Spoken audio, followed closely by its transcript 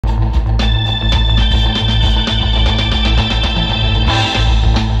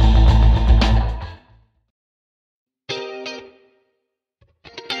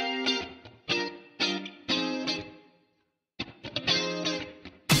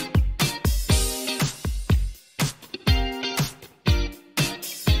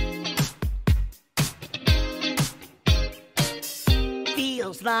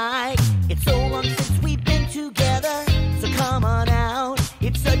feels like it's so long since we've been together. So come on out,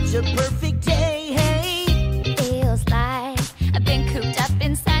 it's such a perfect day. Hey, feels like I've been cooped up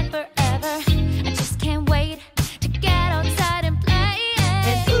inside forever. I just can't wait to get outside and play.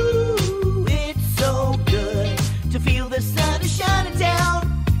 And ooh, it's so good to feel the sun is shining down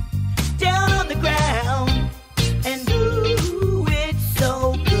on the ground. And ooh, it's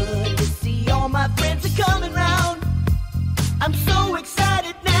so good to see all my friends are coming round. I'm so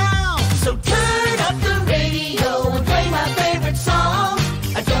excited now. So turn up the radio and play my favorite song.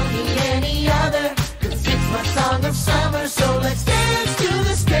 I don't need any other, 'cause it's my song of summer. So let's dance to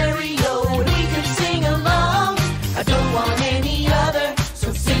the stereo and we can sing along. I don't want any other,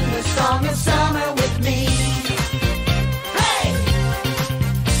 so sing the song of summer with me. Hey!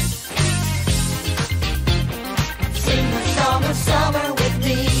 Sing the song of summer with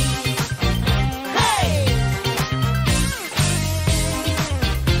me. Hey!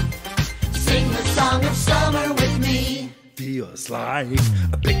 Sing the song of summer with me. Feels like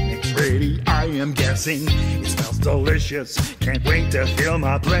a picnic's ready, I am guessing. It smells delicious, can't wait to fill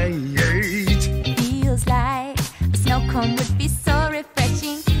my plate. Feels like a snow cone would be so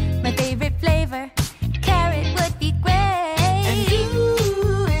refreshing. My favorite flavor, carrot would be great. And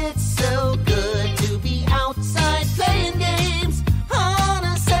ooh, it's so good to be outside playing games on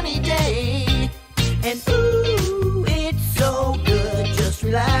a sunny day. And ooh, it's so good, just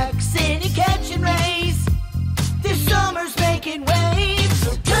relaxing and catching rays. This summer's making waves.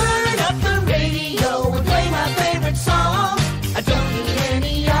 So turn up the radio and play my favorite song. I don't need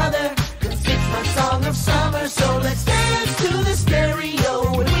any other, 'cause it's my song of summer. So let's dance to the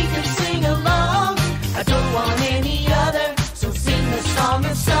stereo and we can sing along. I don't want any other, so sing the song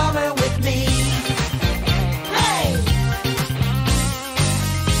of summer with me. Hey!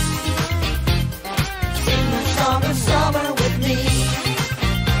 Sing the song of summer with me.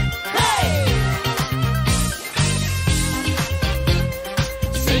 Hey!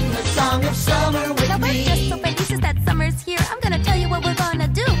 Sing the song of summer with Now me. we're just so felices that summer's here. I'm gonna tell you what we're gonna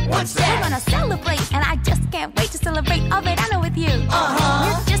do. What's that? We're gonna celebrate, and I just can't wait to celebrate all that I know with you. Uh-huh.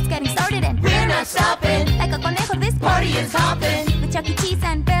 We're just getting started and We're not stopping. like a conejo, this Party is hopping. with Chuck E. Cheese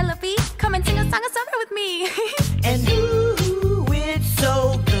and Bella B. Come and sing a song of summer with me. And ooh, it's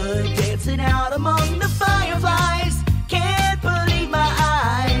so good dancing out among the fireflies. Can't believe my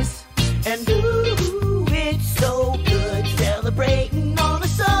eyes. And ooh, it's so good celebrating on a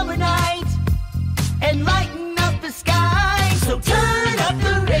summer night and lighting up the sky. So turn up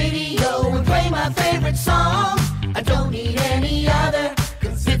the radio and play my favorite song. I don't need any other,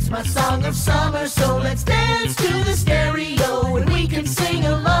 'cause it's my song of summer. So let's dance to the stereo and we can sing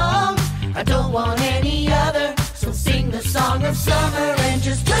along. I don't want any other, so sing the song of summer